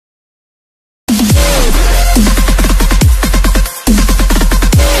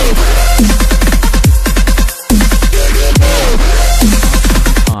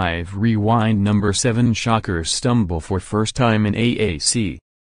Rewind. Number 7 Shockers stumble for first time in AAC.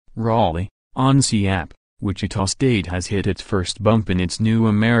 RALEIGH, on C app, Wichita State has hit its first bump in its new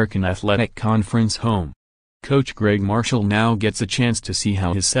American Athletic Conference home. Coach Gregg Marshall now gets a chance to see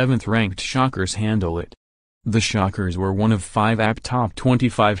how his 7th-ranked Shockers handle it. The Shockers were one of 5 AP top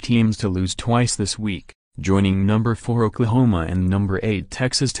 25 teams to lose twice this week, joining number 4 Oklahoma and number 8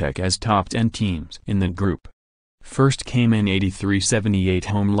 Texas Tech as top 10 teams in the group. First came an 83-78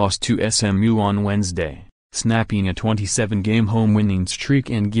 home loss to SMU on Wednesday, snapping a 27-game home winning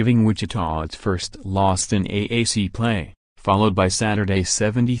streak and giving Wichita its first loss in AAC play, followed by Saturday's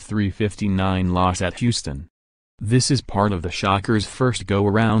 73-59 loss at Houston. This is part of the Shockers' first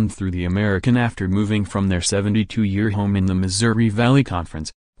go-around through the American after moving from their 72-year home in the Missouri Valley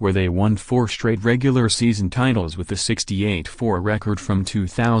Conference, where they won 4 straight regular season titles with a 68-4 record from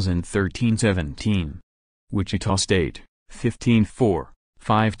 2013-17. Wichita State, 15-4,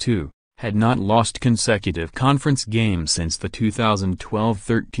 5-2, had not lost consecutive conference games since the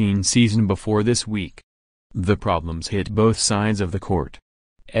 2012-13 season before this week. The problems hit both sides of the court.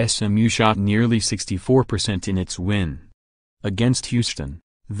 SMU shot nearly 64% in its win against Houston,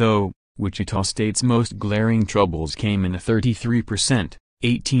 though Wichita State's most glaring troubles came in a 33%,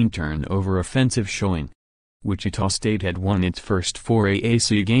 18-turnover offensive showing. Wichita State had won its first 4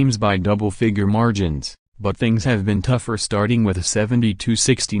 AAC games by double-figure margins, but things have been tougher starting with a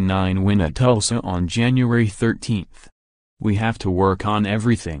 72-69 win at Tulsa on January 13. "We have to work on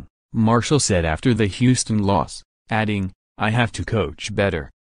everything," Marshall said after the Houston loss, adding, "I have to coach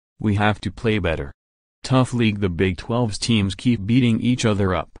better. We have to play better. Tough league. The Big 12's teams keep beating each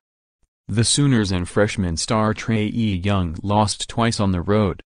other up." The Sooners and freshman star Trae Young lost twice on the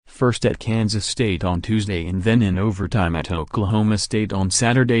road, first at Kansas State on Tuesday and then in overtime at Oklahoma State on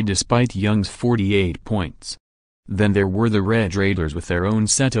Saturday despite Young's 48 points. Then there were the Red Raiders with their own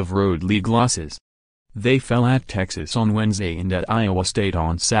set of road league losses. They fell at Texas on Wednesday and at Iowa State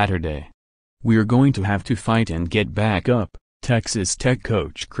on Saturday. "We're going to have to fight and get back up," Texas Tech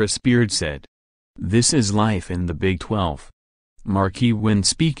coach Chris Beard said. "This is life in the Big 12. Marquee win.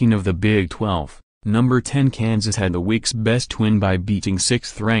 Speaking of the Big 12, number 10 Kansas had the week's best win by beating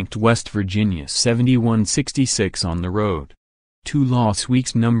 6th-ranked West Virginia 71-66 on the road. 2 loss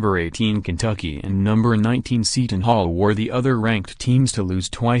weeks. Number 18 Kentucky and number 19 Seton Hall were the other ranked teams to lose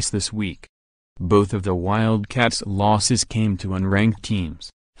twice this week. Both of the Wildcats' losses came to unranked teams,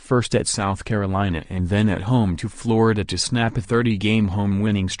 first at South Carolina and then at home to Florida to snap a 30-game home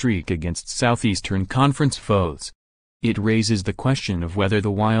winning streak against Southeastern Conference foes. It raises the question of whether the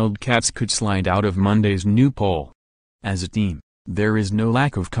Wildcats could slide out of Monday's new poll. "As a team, there is no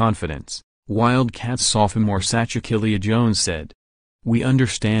lack of confidence," Wildcats sophomore Sachakilia Jones said. "We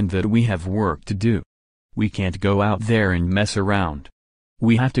understand that we have work to do. We can't go out there and mess around.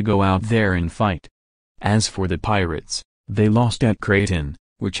 We have to go out there and fight." As for the Pirates, they lost at Creighton,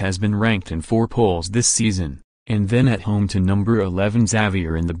 which has been ranked in 4 polls this season, and then at home to number 11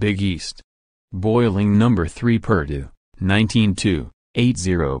 Xavier in the Big East. Boiling number 3 Purdue, 19-2,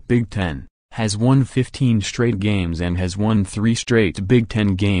 8-0 Big Ten, has won 15 straight games and has won 3 straight Big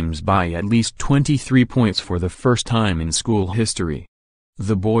Ten games by at least 23 points for the first time in school history.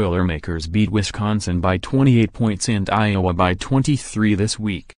 The Boilermakers beat Wisconsin by 28 points and Iowa by 23 this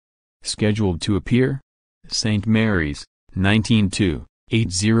week. Scheduled to appear? St. Mary's, 19-2,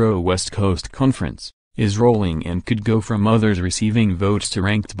 8-0 West Coast Conference, is rolling and could go from others receiving votes to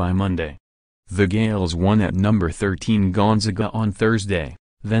ranked by Monday. The Gales won at number 13 Gonzaga on Thursday,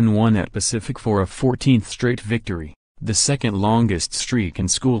 then won at Pacific for a 14th straight victory, the second longest streak in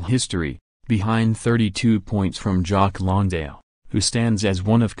school history, behind 32 points from Jock Lawndale, who stands as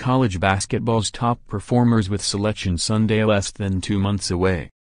one of college basketball's top performers with Selection Sunday less than 2 months away.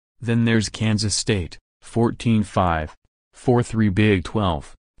 Then there's Kansas State, 14-5, 4-3 Big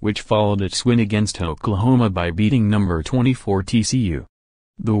 12, which followed its win against Oklahoma by beating number 24 TCU.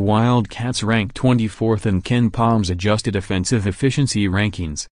 The Wildcats rank 24th in Ken Palm's adjusted offensive efficiency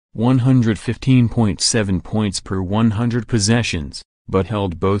rankings, 115.7 points per 100 possessions, but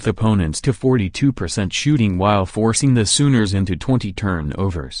held both opponents to 42% shooting while forcing the Sooners into 20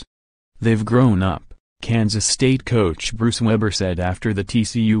 turnovers. "They've grown up," Kansas State coach Bruce Weber said after the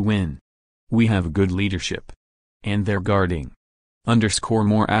TCU win. "We have good leadership. And they're guarding."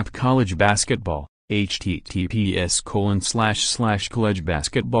 More app college basketball.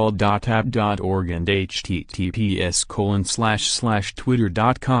 https://collegebasketball.app.org and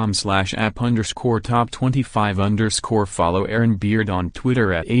https://twitter.com/app_top25_ Follow Aaron Beard on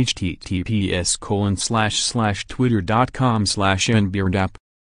Twitter at https://twitter.com/AaronBeardApp.